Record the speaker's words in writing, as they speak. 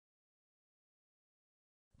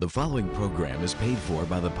The following program is paid for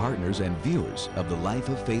by the partners and viewers of the Life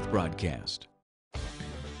of Faith broadcast.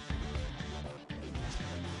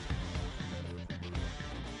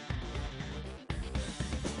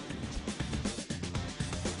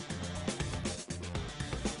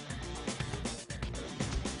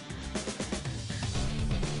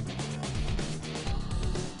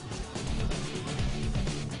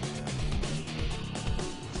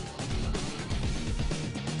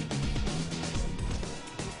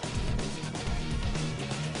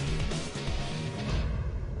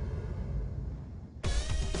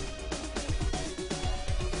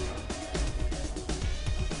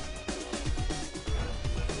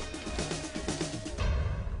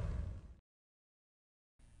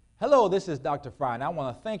 Hello, this is Dr. Fry, and I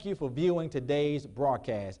want to thank you for viewing today's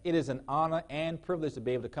broadcast. It is an honor and privilege to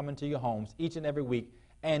be able to come into your homes each and every week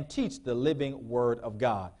and teach the living Word of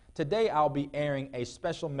God. Today, I'll be airing a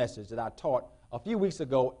special message that I taught a few weeks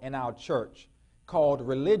ago in our church called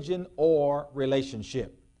Religion or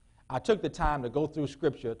Relationship. I took the time to go through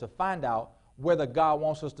Scripture to find out whether God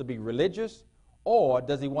wants us to be religious or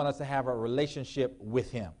does He want us to have a relationship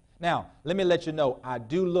with Him. Now, let me let you know, I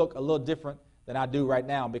do look a little different than I do right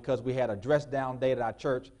now because we had a dress-down day at our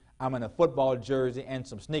church. I'm in a football jersey and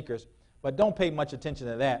some sneakers, but don't pay much attention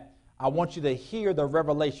to that. I want you to hear the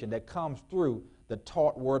revelation that comes through the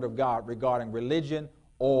taught Word of God regarding religion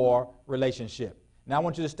or relationship. Now, I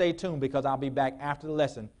want you to stay tuned because I'll be back after the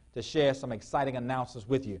lesson to share some exciting announcements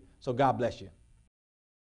with you. So God bless you.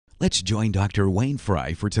 Let's join Dr. Wayne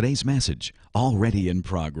Fry for today's message, already in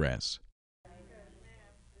progress.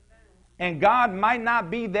 And God might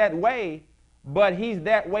not be that way, but He's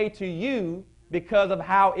that way to you because of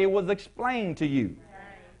how it was explained to you.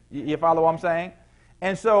 You follow what I'm saying?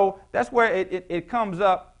 And so that's where it comes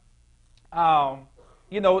up.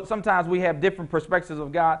 Sometimes we have different perspectives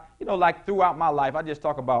of God. Like throughout my life, I just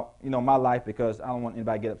talk about, my life because I don't want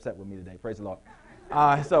anybody to get upset with me today. Praise the Lord.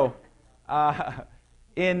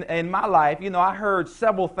 In my life, I heard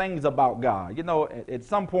several things about God. At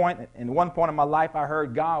some point, in one point in my life, I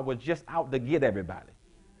heard God was just out to get everybody.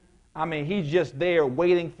 I mean, He's just there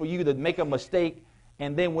waiting for you to make a mistake,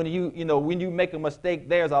 and then when you make a mistake,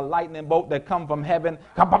 there's a lightning bolt that comes from heaven,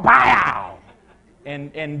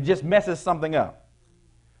 and just messes something up.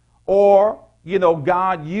 Or,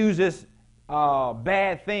 God uses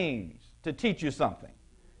bad things to teach you something.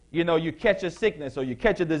 You catch a sickness or you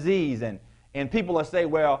catch a disease, and people will say,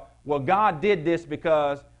 well, God did this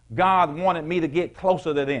because God wanted me to get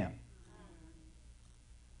closer to them.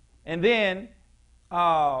 And then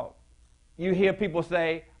you hear people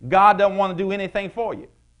say, God doesn't want to do anything for you.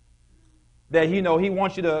 That, He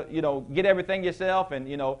wants you to, get everything yourself. And,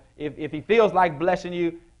 if He feels like blessing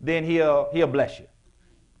you, then He'll bless you.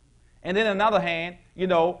 And then on the other hand,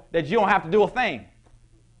 that you don't have to do a thing.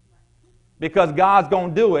 Because God's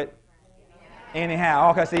going to do it anyhow.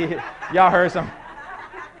 Okay, see, y'all heard some.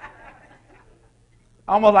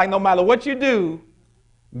 Almost like no matter what you do,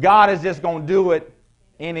 God is just going to do it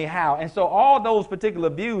anyhow. And so all those particular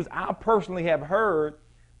views I personally have heard,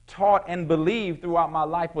 taught, and believed throughout my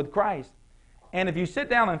life with Christ. And if you sit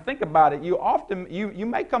down and think about it, you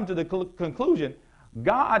may come to the conclusion,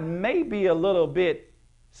 God may be a little bit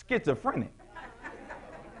schizophrenic.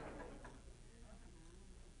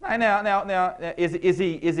 Now, is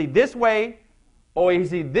he this way, or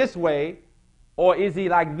is he this way, or is he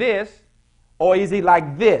like this, or is he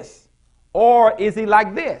like this, or is he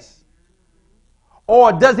like this?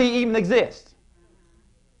 Or does He even exist?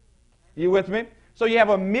 You with me? So you have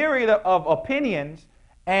a myriad of opinions,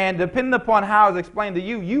 and depending upon how it's explained to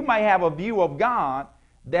you, you might have a view of God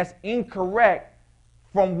that's incorrect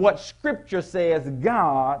from what Scripture says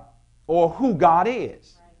God or who God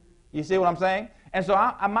is. You see what I'm saying? And so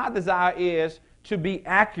my desire is to be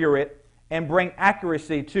accurate and bring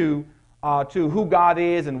accuracy to who God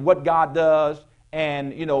is and what God does,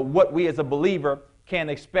 and what we as a believer can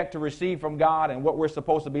expect to receive from God and what we're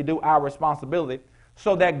supposed to be do our responsibility,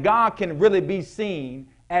 so that God can really be seen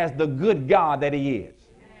as the good God that He is.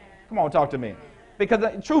 Come on, talk to me.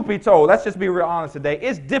 Because truth be told, let's just be real honest today,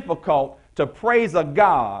 it's difficult to praise a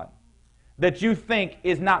God that you think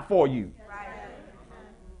is not for you.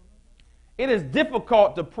 It is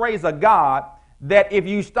difficult to praise a God that if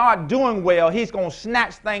you start doing well, He's going to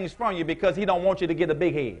snatch things from you because He don't want you to get a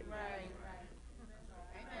big head.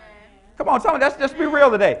 Come on, tell me, let's just be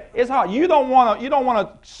real today. It's hard. You don't want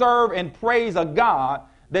to serve and praise a God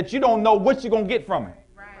that you don't know what you're going to get from Him.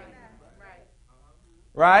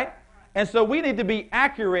 Right? And so we need to be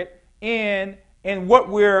accurate in what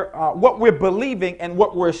we're believing and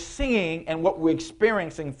what we're seeing and what we're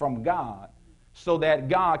experiencing from God, so that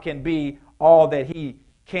God can be all that He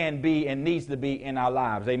can be and needs to be in our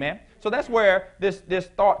lives. Amen. So that's where this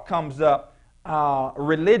thought comes up.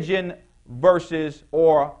 Religion versus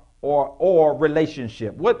or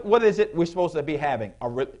relationship. What is it we're supposed to be having?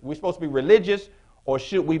 We're supposed to be religious, or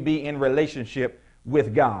should we be in relationship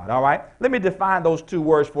with God? All right. Let me define those two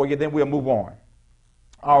words for you, then we'll move on.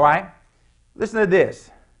 All right. Listen to this.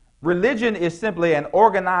 Religion is simply an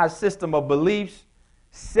organized system of beliefs,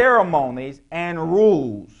 ceremonies, and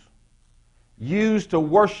rules used to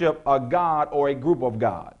worship a god or a group of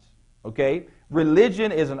gods. Okay?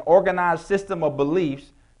 Religion is an organized system of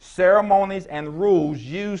beliefs, ceremonies, and rules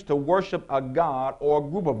used to worship a god or a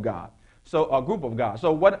group of gods.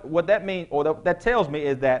 So what that means, or that tells me,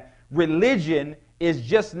 is that religion is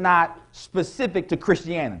just not specific to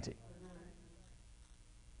Christianity.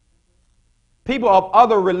 People of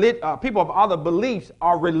other beliefs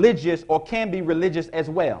are religious or can be religious as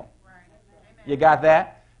well. Right. You got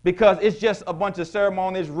that? Because it's just a bunch of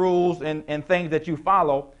ceremonies, rules, and things that you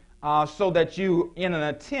follow so that you, in an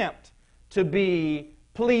attempt to be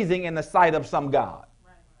pleasing in the sight of some God.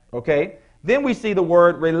 Right. Okay? Then we see the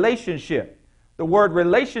word relationship. The word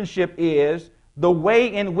relationship is the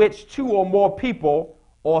way in which two or more people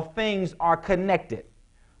or things are connected.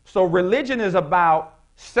 So religion is about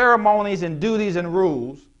ceremonies and duties and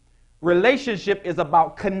rules. Relationship is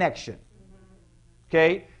about connection.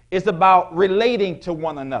 Okay? It's about relating to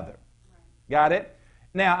one another. Got it?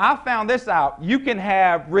 Now, I found this out. You can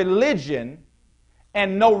have religion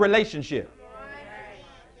and no relationship.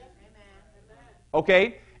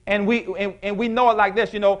 Okay? And we know it like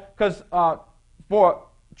this, because for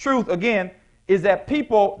truth, again, is that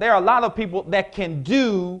there are a lot of people that can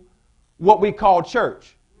do what we call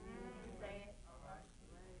church.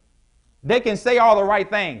 They can say all the right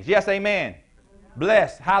things. Yes, amen.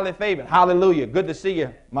 Blessed, highly favored. Hallelujah. Good to see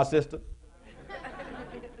you, my sister.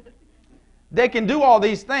 They can do all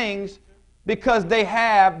these things because they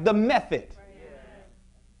have the method.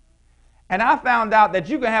 And I found out that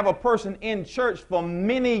you can have a person in church for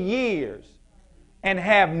many years and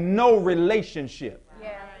have no relationship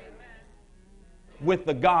with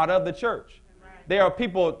the God of the church. There are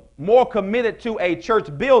people more committed to a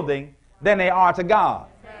church building than they are to God.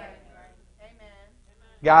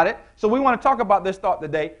 Got it? So we want to talk about this thought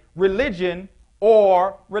today, religion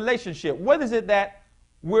or relationship. What is it that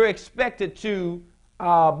we're expected to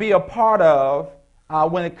be a part of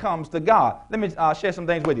when it comes to God? Let me share some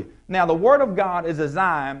things with you. Now, the Word of God is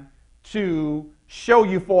designed to show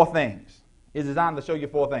you four things. It's designed to show you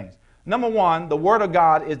four things. Number one, the Word of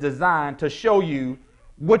God is designed to show you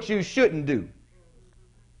what you shouldn't do.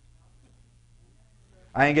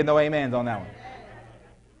 I ain't getting no amens on that one.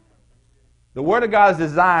 The Word of God is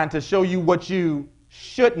designed to show you what you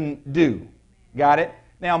shouldn't do. Got it?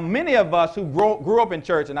 Now, many of us who grew up in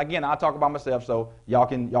church, and again, I'll talk about myself so y'all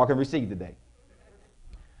can receive today.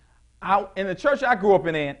 In the church I grew up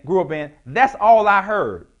in, that's all I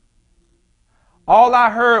heard. All I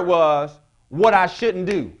heard was what I shouldn't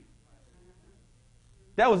do.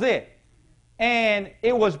 That was it. And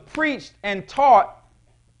it was preached and taught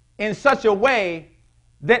in such a way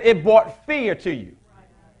that it brought fear to you.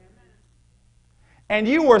 And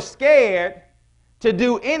you were scared to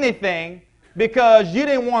do anything because you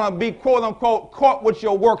didn't want to be, quote unquote, caught with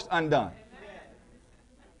your works undone.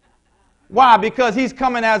 Why? Because he's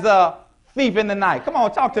coming as a thief in the night. Come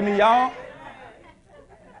on, talk to me, y'all.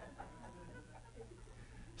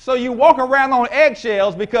 So you walk around on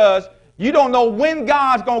eggshells because you don't know when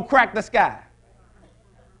God's going to crack the sky.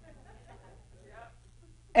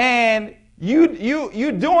 And you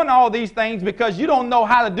doing all these things because you don't know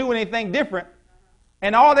how to do anything different.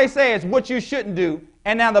 And all they say is what you shouldn't do.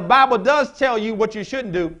 And now the Bible does tell you what you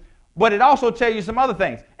shouldn't do, but it also tells you some other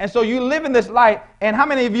things. And so you live in this light. And how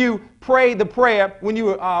many of you prayed the prayer when you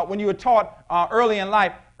were taught early in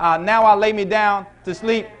life? Now I lay me down to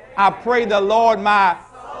sleep. I pray the Lord my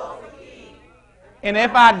soul to keep. And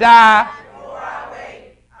if I die, before I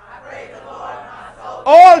wake, I pray the Lord my soul.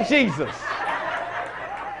 Oh Jesus!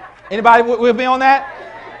 Anybody will be on that?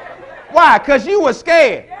 Why? Because you were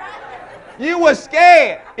scared. You were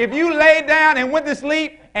scared. If you laid down and went to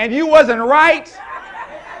sleep and you wasn't right,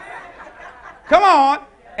 come on,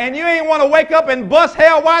 and you ain't want to wake up and bust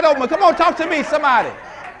hell wide open. Come on, talk to me, somebody.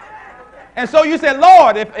 And so you said,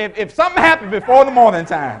 Lord, if something happened before the morning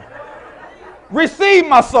time, receive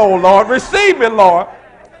my soul, Lord. Receive it, Lord.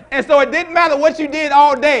 And so it didn't matter what you did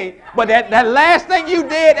all day, but that last thing you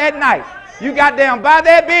did at night, you got down by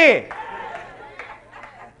that bed.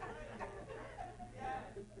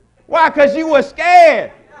 Why? Because you were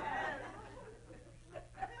scared.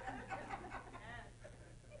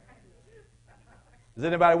 Is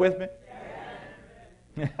anybody with me?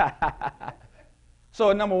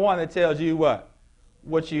 So number one, it tells you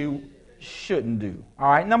what you shouldn't do. All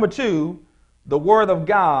right. Number two, the Word of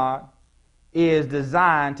God is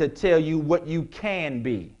designed to tell you what you can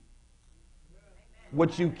be.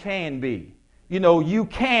 What you can be. You know, you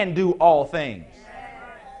can do all things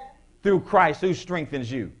through Christ who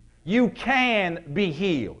strengthens you. You can be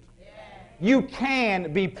healed. You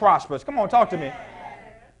can be prosperous. Come on, talk to me.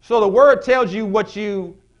 So the Word tells you what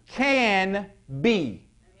you can be.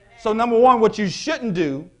 So number one, what you shouldn't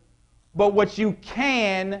do, but what you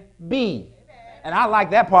can be. And I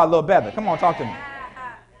like that part a little better. Come on, talk to me.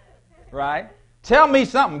 Right? Tell me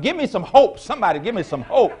something. Give me some hope. Somebody give me some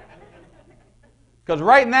hope. Because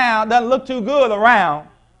right now it doesn't look too good around,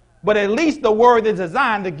 but at least the Word is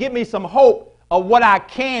designed to give me some hope of what I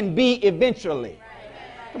can be eventually.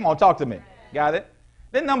 Come on, talk to me. Got it?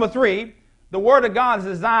 Then number three, the Word of God is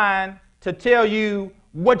designed to tell you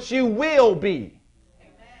what you will be.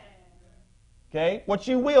 Okay? What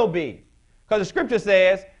you will be. Because the Scripture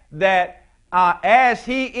says that as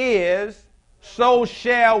He is, so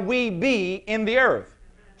shall we be in the earth.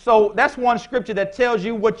 So that's one scripture that tells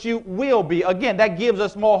you what you will be. Again, that gives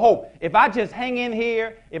us more hope. If I just hang in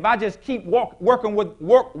here, if I just keep walking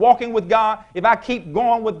with God, if I keep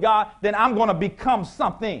going with God, then I'm going to become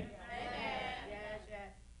something.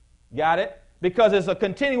 Got it? Because it's a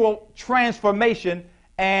continual transformation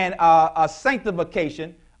and a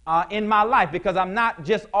sanctification in my life, because I'm not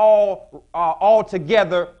just all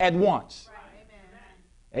together at once.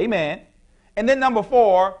 Amen. And then number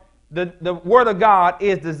four, the Word of God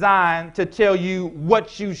is designed to tell you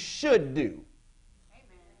what you should do.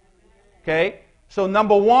 Okay? So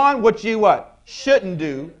number one, what you shouldn't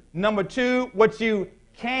do. Number two, what you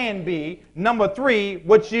can be. Number three,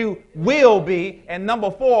 what you will be. And number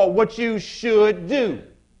four, what you should do.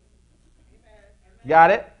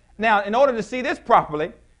 Got it? Now, in order to see this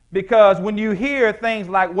properly, because when you hear things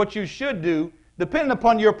like what you should do, depending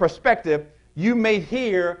upon your perspective, you may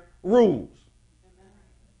hear rules.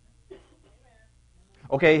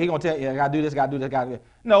 Okay, he's going to tell you, I got to do this, got to do this, got to do this.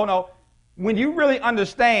 No. When you really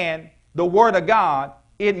understand the Word of God,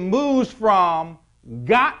 it moves from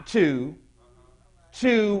got to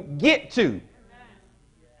get to.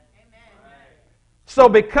 So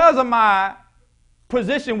because of my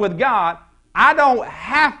position with God, I don't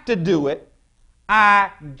have to do it.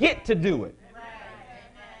 I get to do it.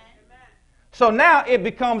 So now it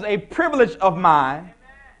becomes a privilege of mine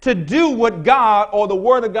to do what God or the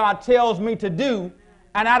Word of God tells me to do,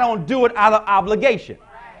 and I don't do it out of obligation.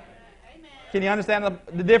 Can you understand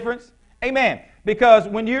the difference? Amen. Because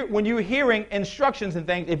when you're hearing instructions and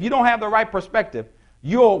things, if you don't have the right perspective,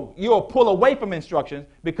 you'll pull away from instructions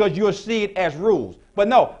because you'll see it as rules. But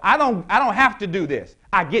no, I don't have to do this.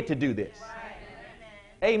 I get to do this.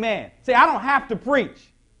 Amen. See, I don't have to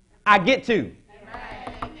preach. I get to.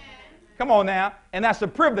 Come on now. And that's a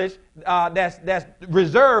privilege that's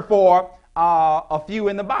reserved for a few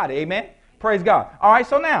in the body. Amen. Praise God. All right,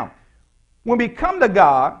 so now, when we come to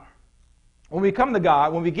God, when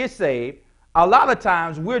we get saved, a lot of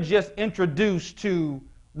times we're just introduced to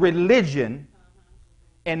religion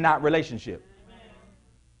and not relationship.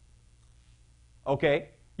 Okay?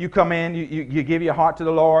 You come in, you give your heart to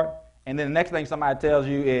the Lord, and then the next thing somebody tells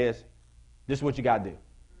you is, this is what you got to do.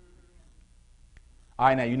 All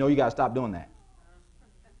right, now, you know you got to stop doing that.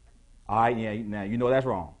 All right, yeah, now you know that's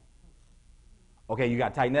wrong. Okay, you got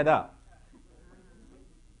to tighten that up.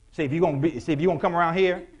 See, if you're gonna come around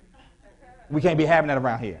here, we can't be having that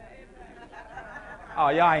around here. Oh,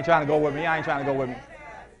 y'all ain't trying to go with me. Y'all ain't trying to go with me.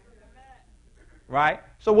 Right?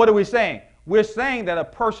 So what are we saying? We're saying that a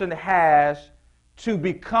person has to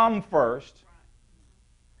become first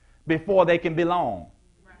before they can belong.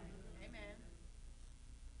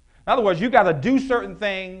 In other words, you got to do certain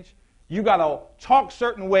things. You got to talk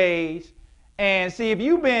certain ways. And see, if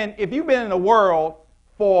you've been in the world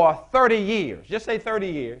for 30 years, just say 30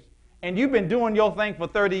 years, and you've been doing your thing for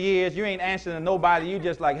 30 years, you ain't answering to nobody, you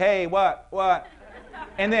just like, hey, what?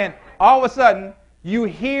 And then all of a sudden, you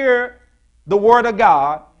hear the Word of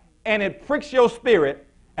God, and it pricks your spirit,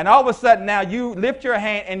 and all of a sudden now you lift your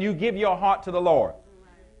hand and you give your heart to the Lord.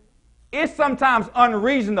 It's sometimes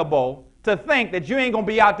unreasonable to think that you ain't going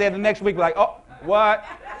to be out there the next week like, oh, what?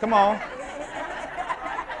 Come on.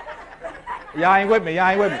 Y'all ain't with me.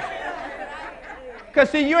 Because,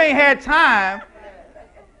 see, you ain't had time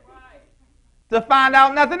to find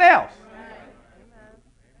out nothing else.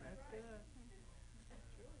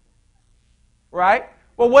 Right?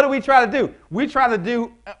 Well, what do we try to do? We try to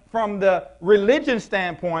do, from the religion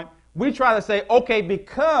standpoint, we try to say, okay,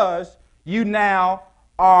 because you now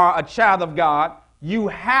are a child of God, you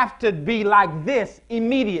have to be like this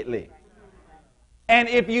immediately. And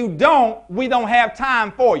if you don't, we don't have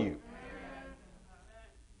time for you.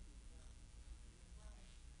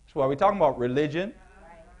 That's why we're talking about religion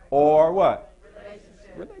or what?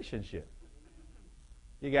 Relationship.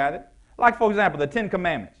 You got it? Like, for example, the Ten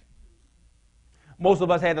Commandments. Most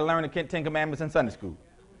of us had to learn the Ten Commandments in Sunday school.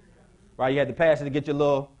 Right? You had to pass it to get your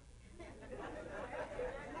little,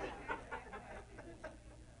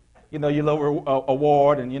 your little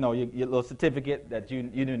award and, your little certificate that you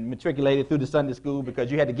matriculated through the Sunday school,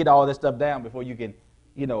 because you had to get all this stuff down before you can,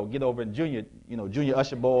 get over in junior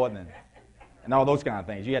usher board and all those kind of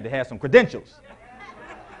things. You had to have some credentials.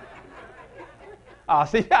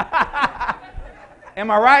 See? Am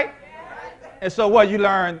I right? And so what? You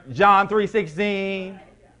learn John 3:16,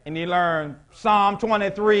 and you learn Psalm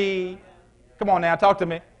 23. Come on now, talk to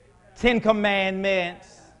me. 10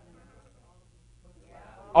 Commandments.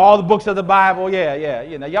 All the books of the Bible. Yeah.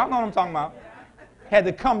 Y'all know what I'm talking about.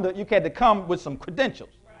 You had to come with some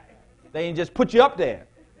credentials. They didn't just put you up there.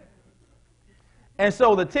 And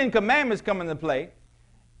so the 10 Commandments come into play.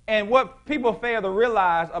 And what people fail to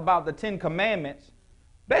realize about the 10 Commandments,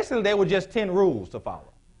 basically they were just 10 rules to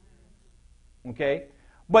follow. Okay?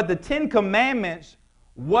 But the 10 Commandments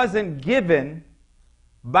wasn't given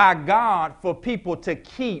by God for people to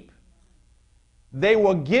keep. They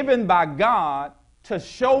were given by God to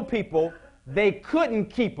show people they couldn't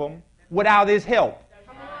keep them without His help.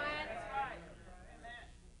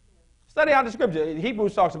 Study out the scripture.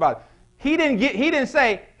 Hebrews talks about it. He didn't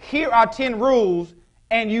say, here are 10 rules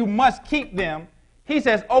and you must keep them. He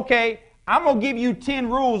says, okay, I'm going to give you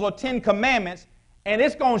 10 rules or 10 commandments, and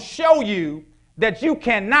it's going to show you that you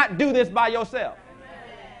cannot do this by yourself.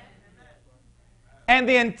 And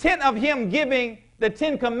the intent of Him giving the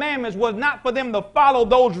 10 Commandments was not for them to follow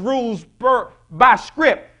those rules by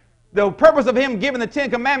script. The purpose of Him giving the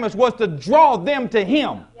 10 Commandments was to draw them to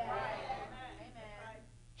Him.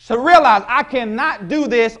 So realize, I cannot do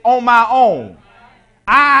this on my own.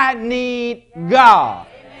 I need God.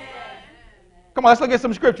 Come on, let's look at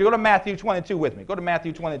some scripture. Go to Matthew 22 with me. Go to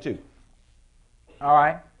Matthew 22. All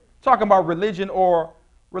right. Talking about religion or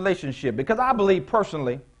relationship. Because I believe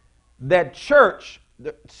personally that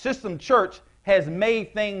the system church, has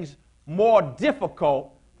made things more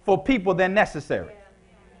difficult for people than necessary.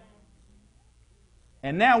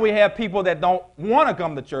 And now we have people that don't want to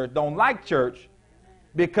come to church, don't like church,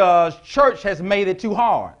 because church has made it too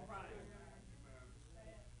hard.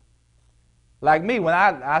 Like me, when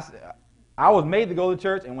I was made to go to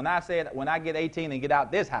church, and when I said, when I get 18 and get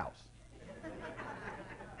out this house,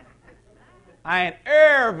 I ain't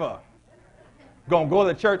ever going to go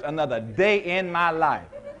to church another day in my life.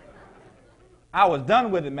 I was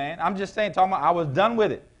done with it, man. I'm just saying, I was done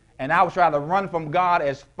with it. And I was trying to run from God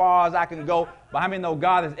as far as I can go. But how many know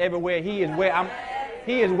God is everywhere? He is where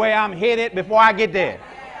I'm headed before I get there.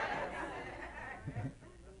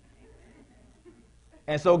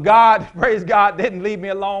 And so God, praise God, didn't leave me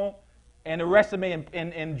alone and arrested me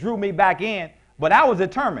and drew me back in. But I was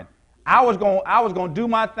determined. I was going to do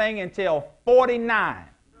my thing until 49.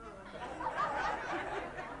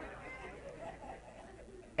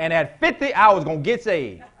 And at 50, I was going to get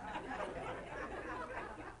saved.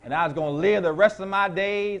 And I was going to live the rest of my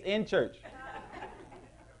days in church.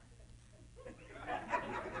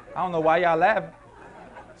 I don't know why y'all laughing.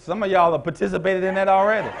 Some of y'all have participated in that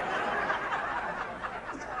already.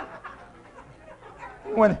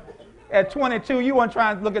 When at 22, you weren't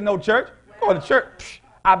trying to look at no church. Go to church.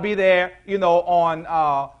 I'll be there,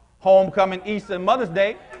 on homecoming, Easter, and Mother's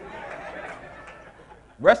Day.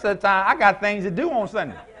 Rest of the time, I got things to do on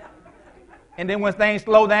Sunday. And then when things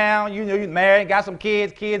slow down, you're married, got some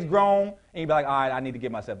kids grown, and you be like, all right, I need to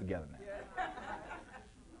get myself together now.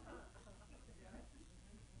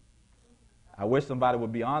 I wish somebody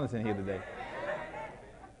would be honest in here today.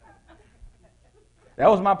 That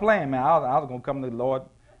was my plan, man. I was going to come to the Lord,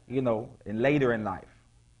 and later in life,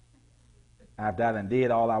 after I done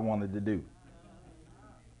did all I wanted to do.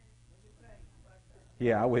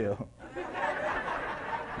 Yeah, I will.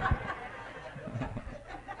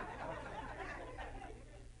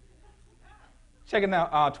 Check it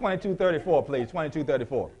out, 2234, please,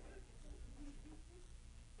 2234. All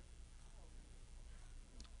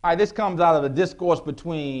right, this comes out of a discourse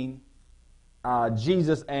between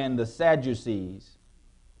Jesus and the Sadducees.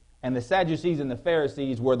 And the Sadducees and the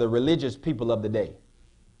Pharisees were the religious people of the day.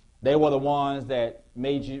 They were the ones that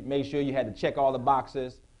made sure you had to check all the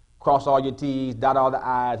boxes, cross all your T's, dot all the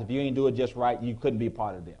I's. If you ain't do it just right, you couldn't be a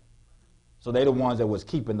part of them. So they're the ones that was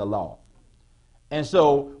keeping the law. And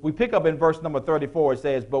so we pick up in verse number 34, it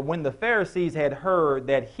says, but when the Pharisees had heard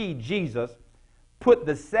that he, Jesus, put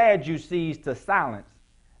the Sadducees to silence,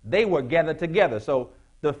 they were gathered together. So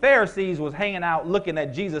the Pharisees was hanging out looking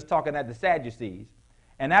at Jesus talking at the Sadducees.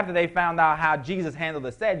 And after they found out how Jesus handled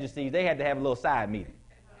the Sadducees, they had to have a little side meeting.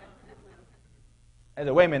 They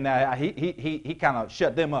said, wait a minute now, he kind of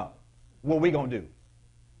shut them up. What are we going to do?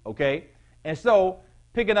 Okay? And so,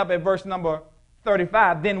 picking up at verse number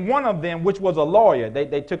 35, then one of them, which was a lawyer,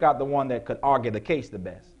 they took out the one that could argue the case the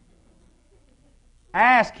best,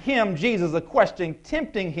 asked him, Jesus, a question,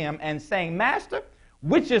 tempting him and saying, Master,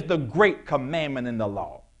 which is the great commandment in the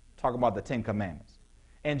law? Talking about the 10 commandments.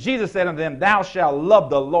 And Jesus said unto them, Thou shalt love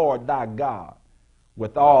the Lord thy God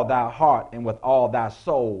with all thy heart and with all thy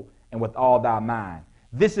soul and with all thy mind.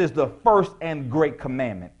 This is the first and great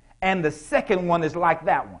commandment. And the second one is like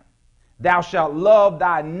that one. Thou shalt love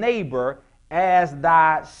thy neighbor as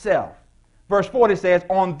thyself. Verse 40 says,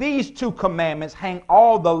 On these 2 commandments hang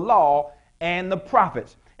all the law and the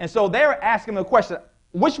prophets. And so they're asking the question,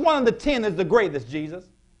 which one of the 10 is the greatest, Jesus?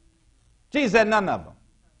 Jesus said none of them.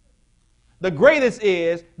 The greatest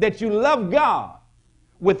is that you love God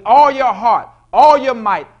with all your heart, all your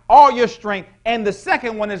might, all your strength. And the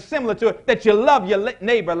second one is similar to it, that you love your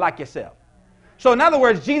neighbor like yourself. So in other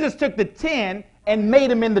words, Jesus took the 10 and made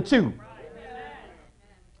them into 2.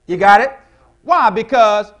 You got it? Why?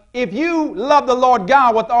 Because if you love the Lord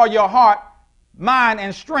God with all your heart, mind,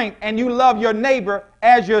 and strength, and you love your neighbor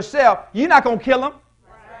as yourself, you're not going to kill him.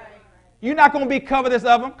 You're not going to be covetous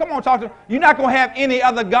of him. Come on, talk to him. You're not going to have any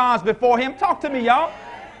other gods before him. Talk to me, y'all.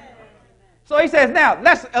 So he says, now,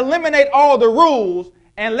 let's eliminate all the rules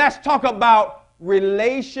and let's talk about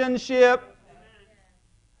relationship.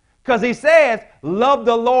 Because he says, love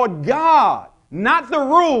the Lord God, not the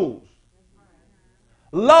rules.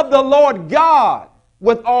 Love the Lord God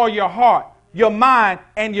with all your heart, your mind,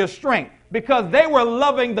 and your strength. Because they were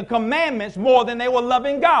loving the commandments more than they were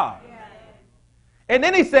loving God. And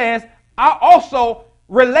then he says, also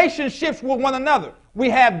relationships with one another. We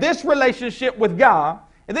have this relationship with God.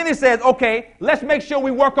 And then he says, okay, let's make sure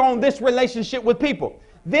we work on this relationship with people.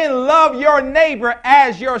 Then love your neighbor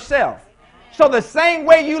as yourself. So the same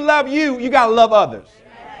way you love you got to love others.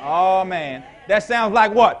 Oh, man. That sounds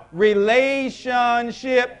like what?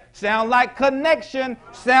 Relationship. Sound like connection.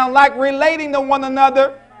 Sound like relating to one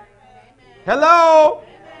another. Hello?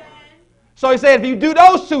 So he said, if you do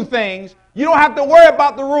those 2 things, you don't have to worry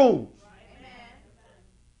about the rules.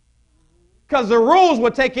 Because the rules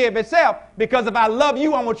will take care of itself. Because if I love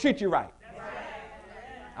you, I'm going to treat you right.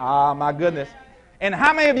 Ah, my goodness. And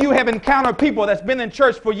how many of you have encountered people that's been in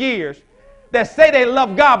church for years that say they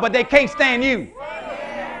love God, but they can't stand you?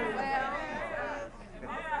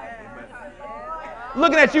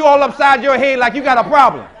 Looking at you all upside your head like you got a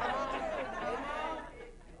problem.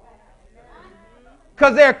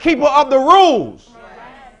 Because they're a keeper of the rules.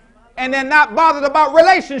 And they're not bothered about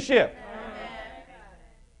relationship.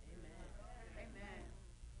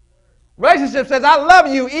 Relationship says, I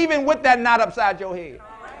love you even with that knot upside your head.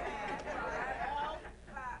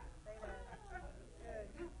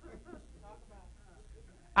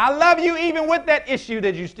 I love you even with that issue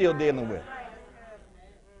that you're still dealing with.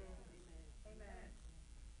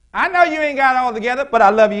 I know you ain't got it all together, but I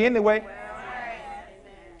love you anyway.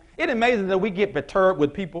 It's amazing that we get perturbed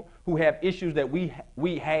with people who have issues that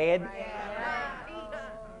we had.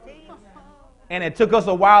 And it took us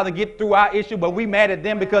a while to get through our issue, but we mad at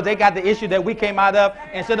them because they got the issue that we came out of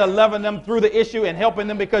instead of loving them through the issue and helping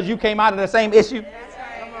them because you came out of the same issue.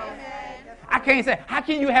 I can't say, how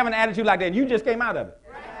can you have an attitude like that? You just came out of it.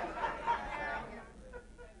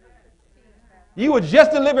 You were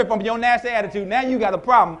just delivered from your nasty attitude. Now you got a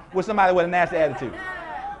problem with somebody with a nasty attitude.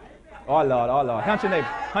 Oh, Lord, oh, Lord. Hunch your neighbor,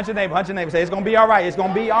 hunch your neighbor, hunch your neighbor. Say, it's going to be all right. It's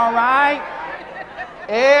going to be all right.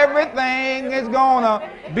 Everything is going to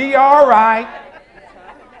be all right.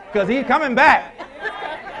 Because he's coming back.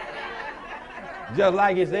 Just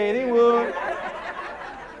like he said he would.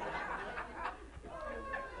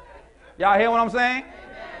 Y'all hear what I'm saying?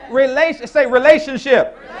 Say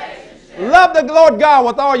relationship. Love the Lord God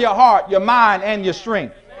with all your heart, your mind, and your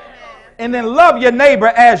strength. And then love your neighbor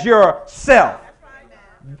as yourself.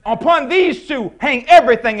 Upon these 2, hang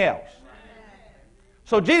everything else.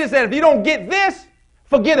 So Jesus said, if you don't get this,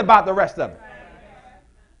 forget about the rest of it.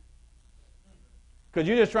 Because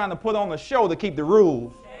you're just trying to put on a show to keep the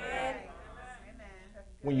rules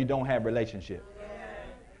when you don't have relationship.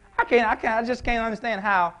 I just can't understand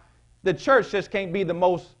how the church just can't be the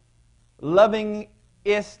most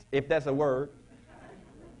lovingest, if that's a word,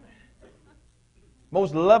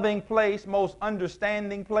 most loving place, most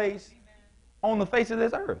understanding place on the face of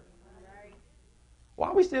this earth.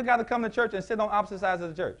 Why we still got to come to church and sit on opposite sides of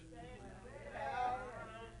the church?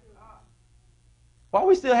 Why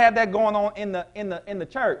we still have that going on in the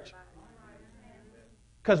church?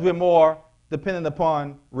 Because we're more dependent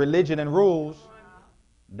upon religion and rules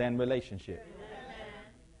than relationship.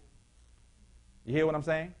 You hear what I'm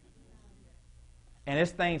saying? And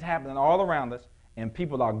there's things happening all around us, and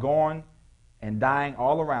people are going and dying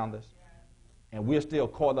all around us, and we're still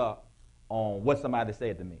caught up on what somebody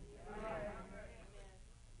said to me.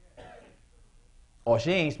 Or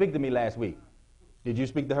she ain't speak to me last week. Did you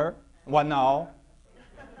speak to her? Well, no.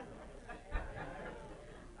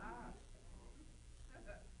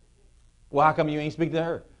 Well, how come you ain't speak to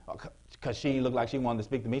her? Because she looked like she wanted to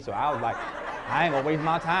speak to me, so I was like, I ain't going to waste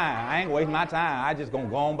my time. I ain't going to waste my time. I just going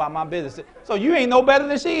to go on about my business. So you ain't no better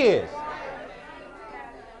than she is.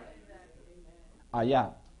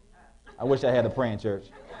 Yeah. I wish I had a praying church.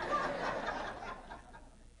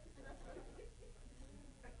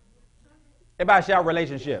 Everybody shout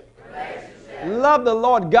relationship. Love the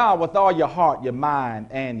Lord God with all your heart, your mind,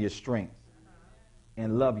 and your strength.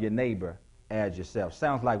 And love your neighbor as yourself.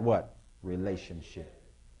 Sounds like what? Relationship.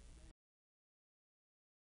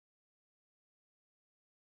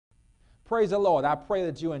 Praise the Lord. I pray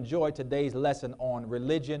that you enjoyed today's lesson on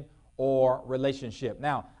religion or relationship.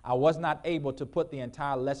 Now, I was not able to put the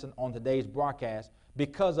entire lesson on today's broadcast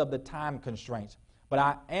because of the time constraints, but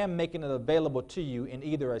I am making it available to you in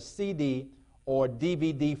either a CD or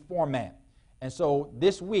DVD format. And so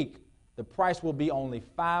this week, the price will be only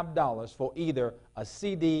 $5 for either a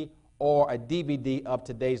CD or a DVD of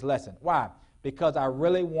today's lesson. Why? Because I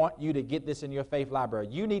really want you to get this in your faith library.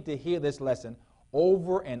 You need to hear this lesson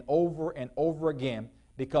over and over and over again,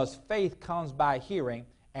 because faith comes by hearing,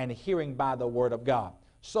 and hearing by the Word of God.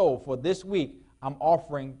 So for this week, I'm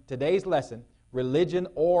offering today's lesson, Religion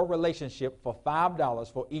or Relationship, for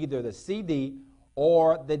 $5 for either the CD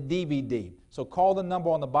or the DVD. So call the number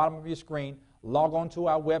on the bottom of your screen, log on to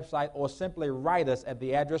our website, or simply write us at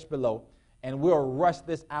the address below, and we'll rush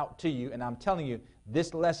this out to you. And I'm telling you,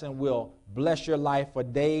 this lesson will bless your life for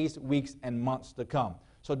days, weeks, and months to come.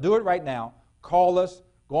 So do it right now. Call us,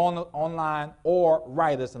 go online, or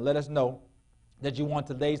write us and let us know that you want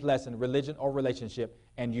today's lesson, Religion or Relationship,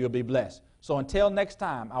 and you'll be blessed. So until next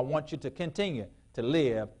time, I want you to continue to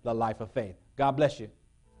live the life of faith. God bless you.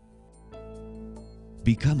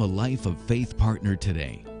 Become a Life of Faith partner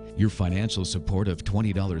today. Your financial support of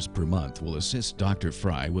 $20 per month will assist Dr.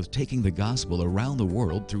 Fry with taking the gospel around the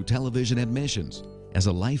world through television admissions. As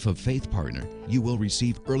a Life of Faith partner, you will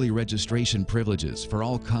receive early registration privileges for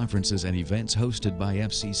all conferences and events hosted by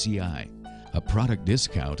FCCI, a product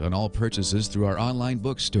discount on all purchases through our online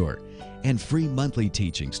bookstore, and free monthly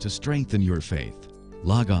teachings to strengthen your faith.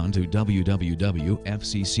 Log on to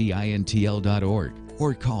www.fccintl.org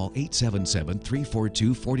or call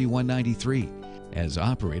 877-342-4193 as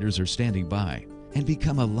operators are standing by, and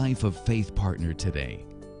become a Life of Faith partner today.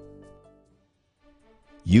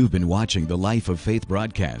 You've been watching the Life of Faith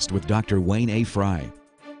broadcast with Dr. Wayne A. Fry.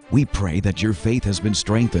 We pray that your faith has been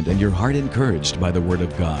strengthened and your heart encouraged by the Word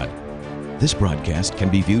of God. This broadcast can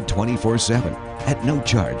be viewed 24/7 at no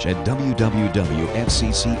charge at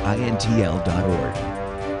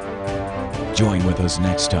www.fccintl.org. Join with us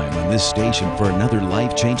next time on this station for another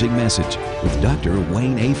life-changing message with Dr.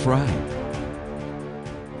 Wayne A. Fry.